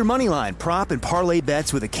 Place your moneyline, prop, and parlay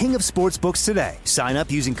bets with the king of sportsbooks today. Sign up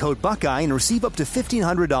using code Buckeye and receive up to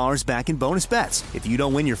 $1,500 back in bonus bets if you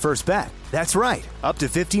don't win your first bet. That's right, up to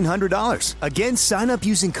 $1,500. Again, sign up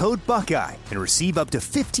using code Buckeye and receive up to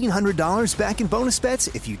 $1,500 back in bonus bets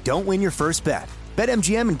if you don't win your first bet.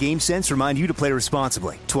 BetMGM and GameSense remind you to play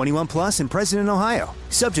responsibly. 21 plus and present in Ohio.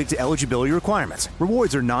 Subject to eligibility requirements.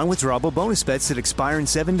 Rewards are non-withdrawable bonus bets that expire in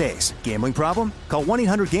 7 days. Gambling problem? Call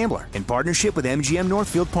 1-800-GAMBLER in partnership with MGM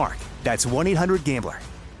Northfield Park. That's 1-800-GAMBLER.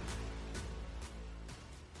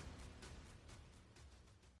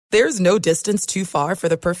 There's no distance too far for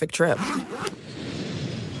the perfect trip.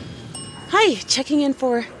 Hi, checking in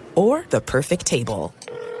for... Or the perfect table.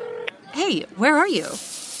 Hey, where are you?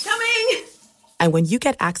 Coming! And when you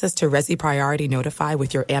get access to Resi Priority Notify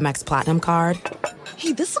with your Amex Platinum card...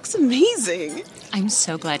 Hey, this looks amazing! I'm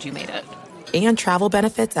so glad you made it. And travel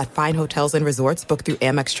benefits at fine hotels and resorts booked through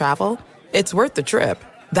Amex Travel, it's worth the trip.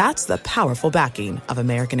 That's the powerful backing of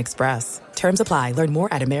American Express. Terms apply. Learn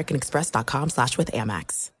more at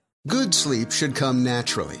americanexpress.com/withAmex. Good sleep should come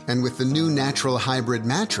naturally, and with the new Natural Hybrid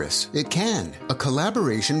mattress, it can. A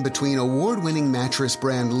collaboration between award-winning mattress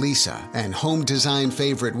brand Leesa and home design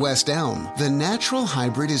favorite West Elm, the Natural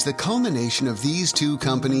Hybrid is the culmination of these two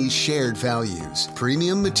companies' shared values: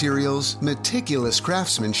 premium materials, meticulous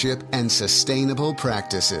craftsmanship, and sustainable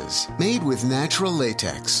practices. Made with natural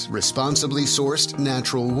latex, responsibly sourced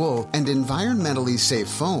natural wool, and environmentally safe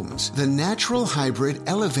foams, the Natural Hybrid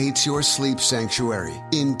elevates your sleep sanctuary,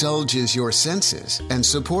 indulges your senses, and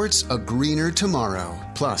supports a greener tomorrow.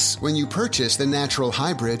 Plus, when you purchase the Natural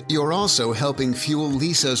Hybrid, you're also helping fuel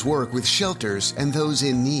Leesa's work with shelters and those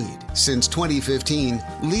in need. Since 2015,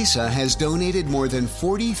 Leesa has donated more than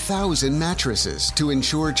 40,000 mattresses to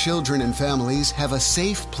ensure children and families have a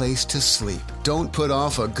safe place to sleep. Don't put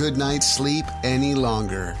off a good night's sleep any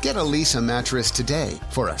longer. Get a Leesa mattress today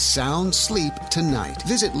for a sound sleep tonight.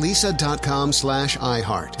 Visit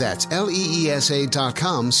leesa.com/iHeart. That's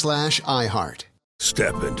LEESA.com/iHeart.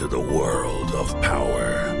 Step into the world of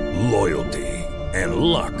power, loyalty, and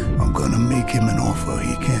luck. I'm gonna make him an offer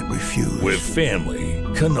he can't refuse. With family,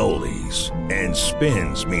 cannolis, and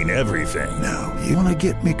spins mean everything. Now, you wanna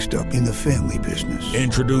get mixed up in the family business.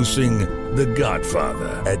 Introducing The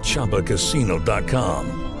Godfather at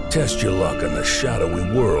ChumbaCasino.com. Test your luck in the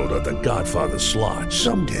shadowy world of The Godfather slot.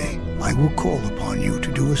 Someday, I will call upon you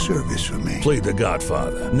to do a service for me. Play The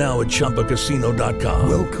Godfather now at ChumbaCasino.com.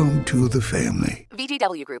 Welcome to the family.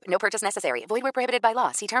 VGW Group. No purchase necessary. Void where prohibited by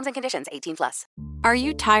law. See terms and conditions. 18+. Are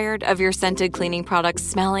you tired of your scented cleaning products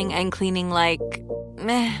smelling and cleaning like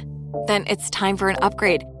meh? Then it's time for an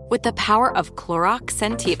upgrade with the power of Clorox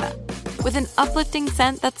Scentiva. With an uplifting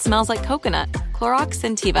scent that smells like coconut, Clorox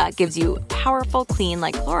Scentiva gives you powerful clean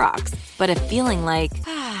like Clorox, but a feeling like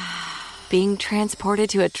being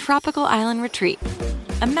transported to a tropical island retreat.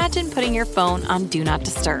 Imagine putting your phone on Do Not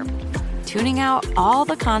Disturb, tuning out all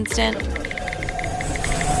the constant,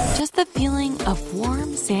 just the feeling of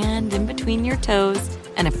warm sand in between your toes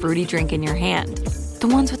and a fruity drink in your hand. The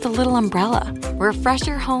ones with the little umbrella. Refresh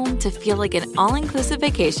your home to feel like an all-inclusive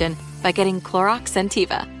vacation by getting Clorox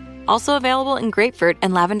Scentiva. Also available in grapefruit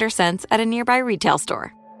and lavender scents at a nearby retail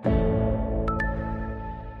store.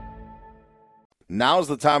 Now's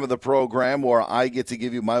the time of the program where I get to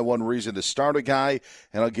give you my one reason to start a guy,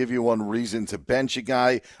 and I'll give you one reason to bench a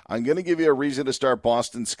guy. I'm going to give you a reason to start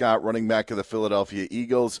Boston Scott, running back of the Philadelphia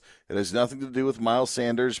Eagles. It has nothing to do with Miles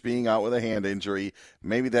Sanders being out with a hand injury.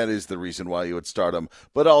 Maybe that is the reason why you would start him.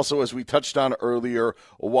 But also, as we touched on earlier,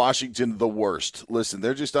 Washington the worst. Listen,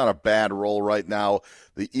 they're just on a bad roll right now.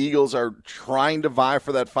 The Eagles are trying to vie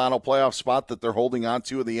for that final playoff spot that they're holding on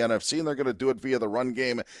to in the NFC, and they're going to do it via the run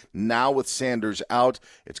game. Now with Sanders out,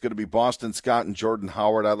 it's going to be Boston Scott and Jordan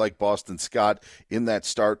Howard. I like Boston Scott in that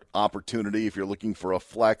start opportunity if you're looking for a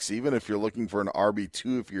flex. Even if you're looking for an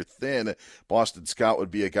RB2, if you're thin, Boston Scott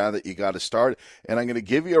would be a guy that you got to start. And I'm going to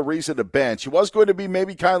give you a reason to bench. It was going to be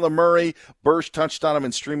maybe Kyler Murray. Bursch touched on him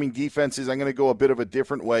in streaming defenses. I'm going to go a bit of a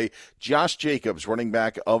different way. Josh Jacobs, running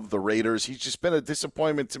back of the Raiders. He's just been a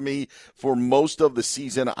disappointment to me for most of the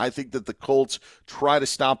season. I think that the Colts try to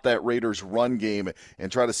stop that Raiders run game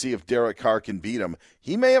and try to see if Derek Carr can beat him.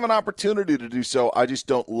 He may have an opportunity to do so. I just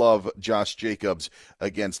don't love Josh Jacobs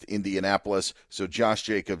against Indianapolis. So Josh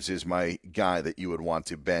Jacobs is my guy that you would want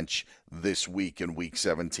to bench this week in Week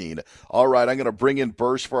 17. All right, I'm going to bring in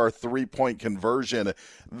Bursch for our three-point conversion.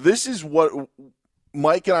 This is what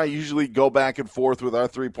Mike and I usually go back and forth with our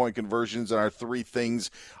three-point conversions and our three things.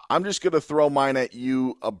 I'm just going to throw mine at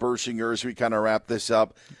you, Bershinger, as we kind of wrap this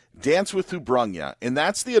up. Dance with who brung ya. And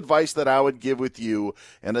that's the advice that I would give with you.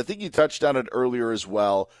 And I think you touched on it earlier as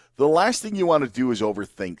well. The last thing you want to do is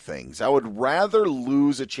overthink things. I would rather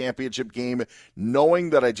lose a championship game knowing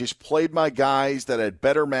that I just played my guys, that had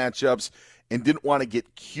better matchups, and didn't want to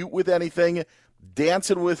get cute with anything.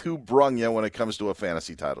 Dancing with who brung ya when it comes to a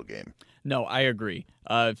fantasy title game. No, I agree.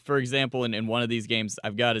 For example, in one of these games,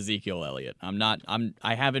 I've got Ezekiel Elliott.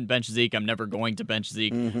 I haven't benched Zeke. I'm never going to bench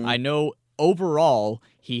Zeke. Mm-hmm. I know overall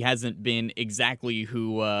he hasn't been exactly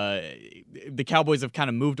who the Cowboys have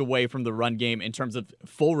kind of moved away from the run game in terms of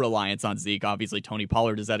full reliance on Zeke. Obviously, Tony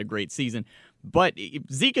Pollard has had a great season, but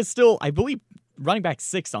Zeke is still, I believe, running back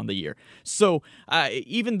 6 on the year. So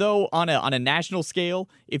even though on a national scale,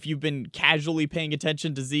 if you've been casually paying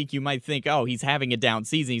attention to Zeke, you might think, oh, he's having a down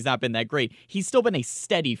season. He's not been that great. He's still been a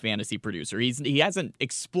steady fantasy producer. He hasn't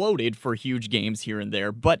exploded for huge games here and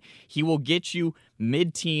there, but he will get you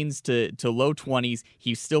mid-teens to low 20s.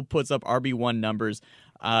 He still puts up RB1 numbers.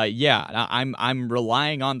 I'm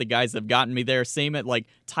relying on the guys that have gotten me there. Same at like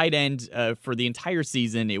tight end for the entire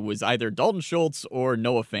season. It was either Dalton Schultz or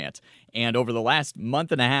Noah Fant. And over the last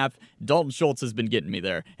month and a half, Dalton Schultz has been getting me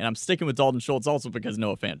there. And I'm sticking with Dalton Schultz also because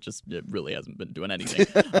Noah Fant just really hasn't been doing anything.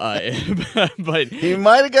 But he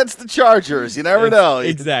might against the Chargers. You never know.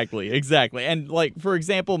 Exactly. And like, for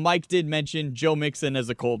example, Mike did mention Joe Mixon as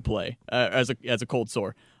a cold play, as a cold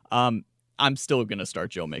sore. I'm still going to start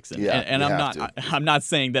Joe Mixon. Yeah, and I'm not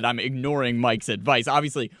saying that I'm ignoring Mike's advice.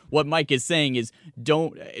 Obviously, what Mike is saying is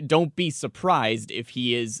don't be surprised if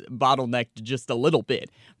he is bottlenecked just a little bit.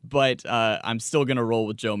 But I'm still going to roll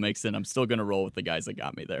with Joe Mixon. I'm still going to roll with the guys that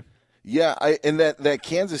got me there. Yeah, and that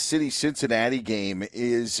Kansas City-Cincinnati game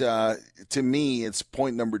is, to me, it's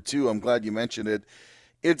point number 2. I'm glad you mentioned it.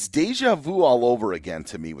 It's deja vu all over again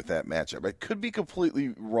to me with that matchup. I could be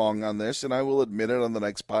completely wrong on this, and I will admit it on the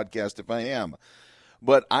next podcast if I am.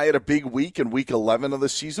 But I had a big week in Week 11 of the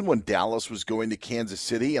season when Dallas was going to Kansas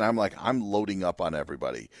City, and I'm like, I'm loading up on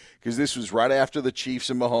everybody. Because this was right after the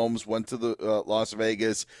Chiefs and Mahomes went to the Las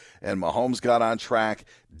Vegas, and Mahomes got on track.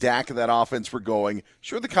 Dak and that offense were going.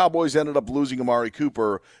 Sure, the Cowboys ended up losing Amari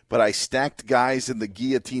Cooper, but I stacked guys in the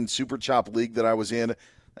Guillotine Super Chop League that I was in.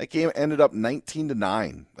 That game ended up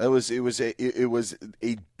 19-9. It was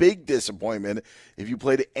a big disappointment. If you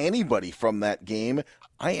played anybody from that game,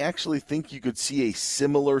 I actually think you could see a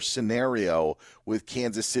similar scenario with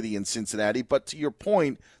Kansas City and Cincinnati. But to your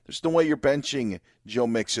point, there's no way you're benching Joe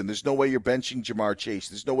Mixon. There's no way you're benching Jamar Chase.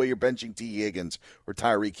 There's no way you're benching T. Higgins or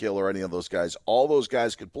Tyreek Hill or any of those guys. All those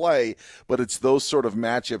guys could play, but it's those sort of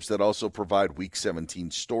matchups that also provide Week 17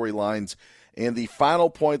 storylines. And the final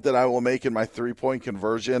point that I will make in my 3-point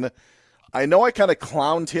conversion, I know I kind of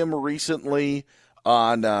clowned him recently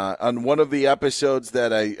on one of the episodes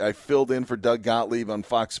that I filled in for Doug Gottlieb on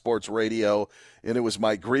Fox Sports Radio, and it was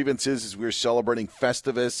my grievances as we were celebrating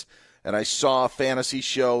Festivus, and I saw a fantasy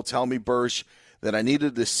show tell me, Bursch, that I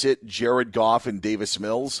needed to sit Jared Goff and Davis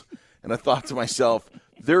Mills, and I thought to myself,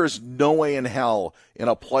 there is no way in hell in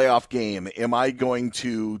a playoff game am I going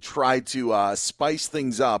to try to spice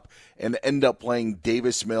things up and end up playing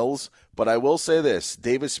Davis Mills. But I will say this,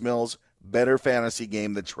 Davis Mills, better fantasy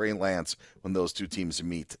game than Trey Lance when those two teams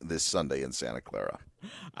meet this Sunday in Santa Clara.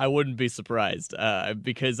 I wouldn't be surprised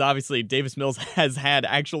because obviously Davis Mills has had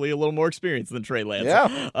actually a little more experience than Trey Lance.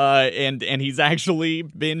 Yeah. And he's actually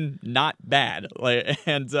been not bad.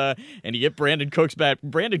 And you get Brandon Cooks back.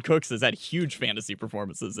 Brandon Cooks has had huge fantasy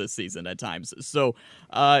performances this season at times. So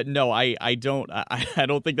no, I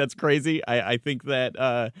don't think that's crazy. I think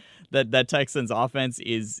that that Texans offense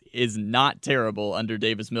is not terrible under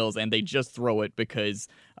Davis Mills, and they just throw it because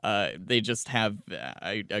they just have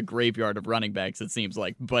a graveyard of running backs, it seems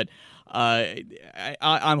like. But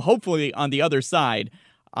I'm hopefully on the other side,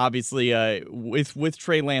 obviously, with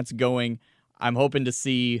Trey Lance going, I'm hoping to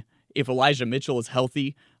see, if Elijah Mitchell is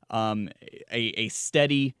healthy, a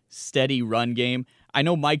steady run game. I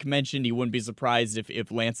know Mike mentioned he wouldn't be surprised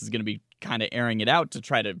if Lance is going to be kind of airing it out to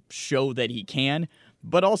try to show that he can.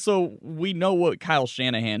 But also, we know what Kyle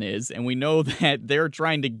Shanahan is, and we know that they're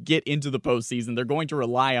trying to get into the postseason. They're going to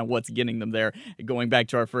rely on what's getting them there. Going back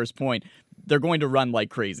to our first point, they're going to run like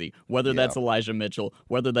crazy, whether that's Elijah Mitchell,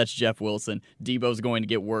 whether that's Jeff Wilson. Debo's going to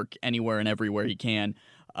get work anywhere and everywhere he can.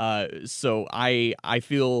 So I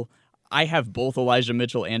feel I have both Elijah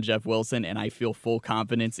Mitchell and Jeff Wilson, and I feel full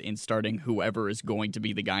confidence in starting whoever is going to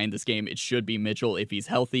be the guy in this game. It should be Mitchell if he's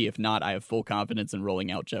healthy. If not, I have full confidence in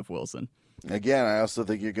rolling out Jeff Wilson. Again, I also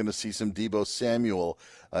think you're going to see some Deebo Samuel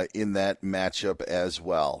in that matchup as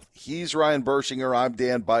well. He's Ryan Bershinger. I'm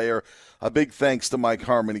Dan Beyer. A big thanks to Mike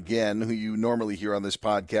Harmon again, who you normally hear on this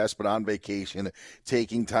podcast, but on vacation,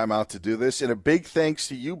 taking time out to do this. And a big thanks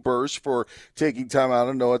to you, Bursch, for taking time out.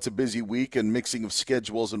 I know it's a busy week and mixing of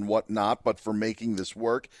schedules and whatnot, but for making this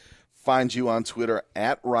work. Find you on Twitter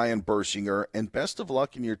at Ryan Bershinger, and best of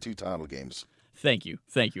luck in your 2 title games. Thank you.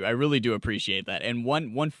 I really do appreciate that. And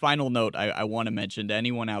one final note I want to mention to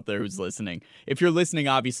anyone out there who's listening. If you're listening,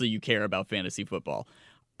 obviously you care about fantasy football.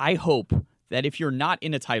 I hope that if you're not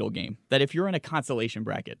in a title game, that if you're in a consolation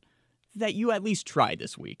bracket, that you at least try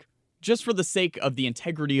this week. Just for the sake of the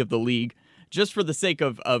integrity of the league, just for the sake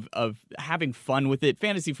of having fun with it.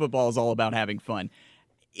 Fantasy football is all about having fun.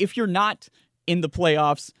 If you're not in the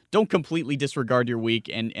playoffs, don't completely disregard your week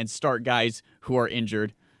and start guys who are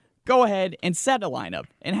injured. Go ahead and set a lineup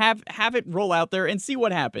and have it roll out there and see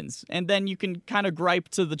what happens. And then you can kind of gripe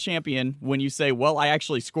to the champion when you say, well, I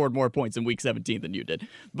actually scored more points in week 17 than you did.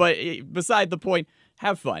 But beside the point,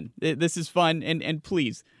 have fun. This is fun. And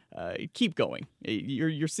please keep going.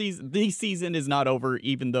 Your season, the season is not over,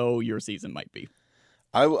 even though your season might be.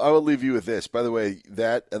 I will leave you with this. By the way,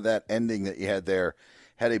 that ending that you had there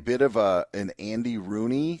had a bit of an Andy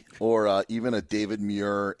Rooney or even a David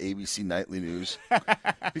Muir ABC Nightly News.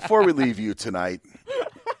 Before we leave you tonight,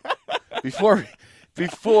 before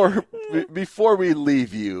we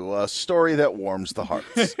leave you, a story that warms the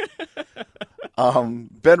hearts. Ben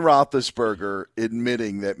Roethlisberger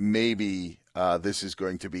admitting that maybe this is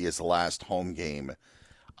going to be his last home game.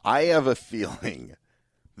 I have a feeling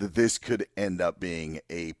that this could end up being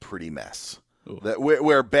a pretty mess. That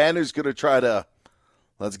where Ben is going to try to,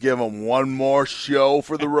 let's give him one more show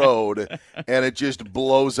for the road, and it just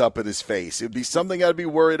blows up in his face. It'd be something I'd be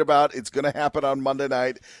worried about. It's going to happen on Monday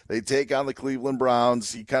night. They take on the Cleveland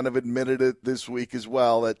Browns. He kind of admitted it this week as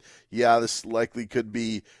well that, yeah, this likely could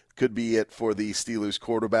be it for the Steelers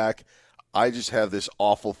quarterback. I just have this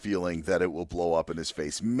awful feeling that it will blow up in his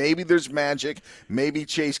face. Maybe there's magic. Maybe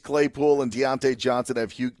Chase Claypool and Deontay Johnson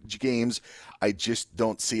have huge games. I just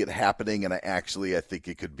don't see it happening, and I think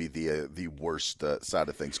it could be the worst side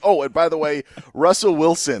of things. Oh, and by the way, Russell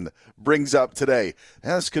Wilson brings up today,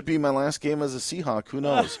 this could be my last game as a Seahawk. Who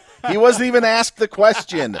knows? He wasn't even asked the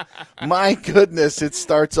question. My goodness, it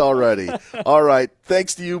starts already. All right,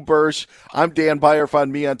 thanks to you, Bursch. I'm Dan Beyer.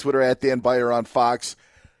 Find me on Twitter at Dan Beyer on Fox.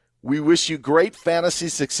 We wish you great fantasy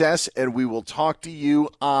success, and we will talk to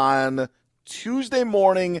you on Tuesday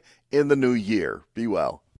morning in the new year. Be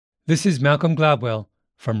well. This is Malcolm Gladwell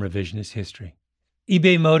from Revisionist History.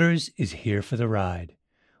 eBay Motors is here for the ride.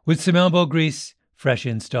 With some elbow grease, fresh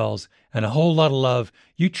installs, and a whole lot of love,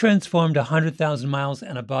 you transformed 100,000 miles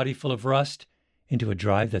and a body full of rust into a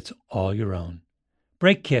drive that's all your own.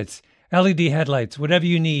 Brake kits, LED headlights, whatever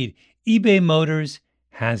you need, eBay Motors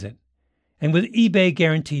has it. And with eBay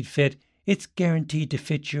Guaranteed Fit, it's guaranteed to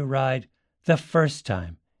fit your ride the first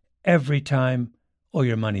time, every time, or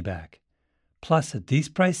your money back. Plus, at these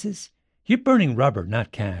prices, you're burning rubber,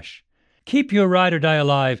 not cash. Keep your ride or die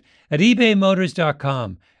alive at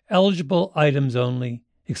ebaymotors.com. Eligible items only.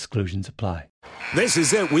 Exclusions apply. This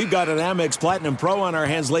is it. We've got an Amex Platinum Pro on our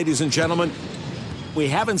hands, ladies and gentlemen. We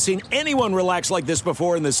haven't seen anyone relax like this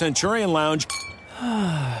before in the Centurion Lounge.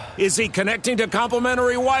 Is he connecting to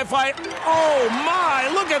complimentary Wi-Fi? Oh,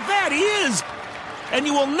 my! Look at that! He is! And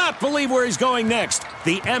you will not believe where he's going next.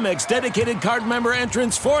 The Amex dedicated card member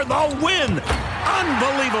entrance for the win!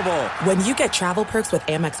 Unbelievable! When you get travel perks with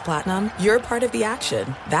Amex Platinum, you're part of the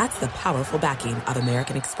action. That's the powerful backing of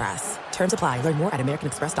American Express. Terms apply. Learn more at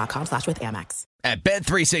americanexpress.com/withAmex. At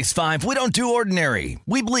Bet365, we don't do ordinary.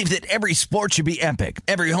 We believe that every sport should be epic.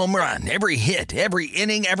 Every home run, every hit, every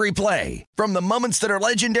inning, every play. From the moments that are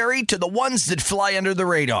legendary to the ones that fly under the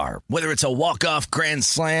radar. Whether it's a walk-off grand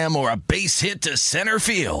slam or a base hit to center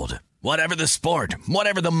field. Whatever the sport,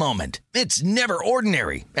 whatever the moment, it's never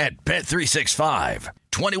ordinary at Bet365.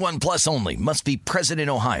 21 plus only. Must be present in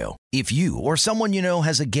Ohio. If you or someone you know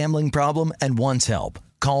has a gambling problem and wants help,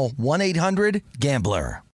 call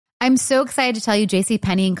 1-800-GAMBLER. I'm so excited to tell you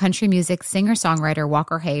JCPenney and country music singer-songwriter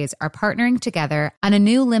Walker Hayes are partnering together on a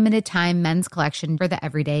new limited-time men's collection for the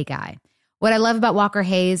everyday guy. What I love about Walker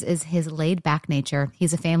Hayes is his laid-back nature.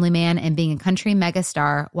 He's a family man, and being a country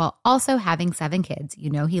megastar while also having 7 kids,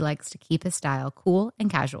 you know he likes to keep his style cool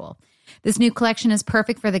and casual. This new collection is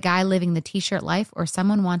perfect for the guy living the t-shirt life or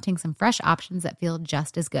someone wanting some fresh options that feel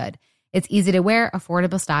just as good. It's easy to wear,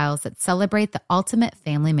 affordable styles that celebrate the ultimate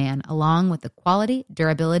family man, along with the quality,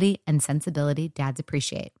 durability, and sensibility dads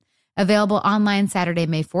appreciate. Available online Saturday,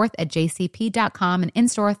 May 4th at jcp.com and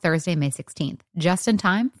in-store Thursday, May 16th. Just in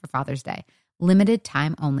time for Father's Day. Limited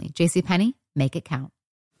time only. JCPenney, make it count.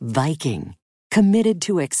 Viking, committed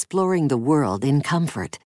to exploring the world in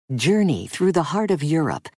comfort. Journey through the heart of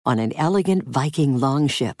Europe on an elegant Viking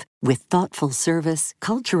longship with thoughtful service,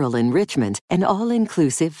 cultural enrichment, and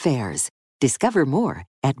all-inclusive fares. Discover more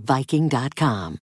at Viking.com.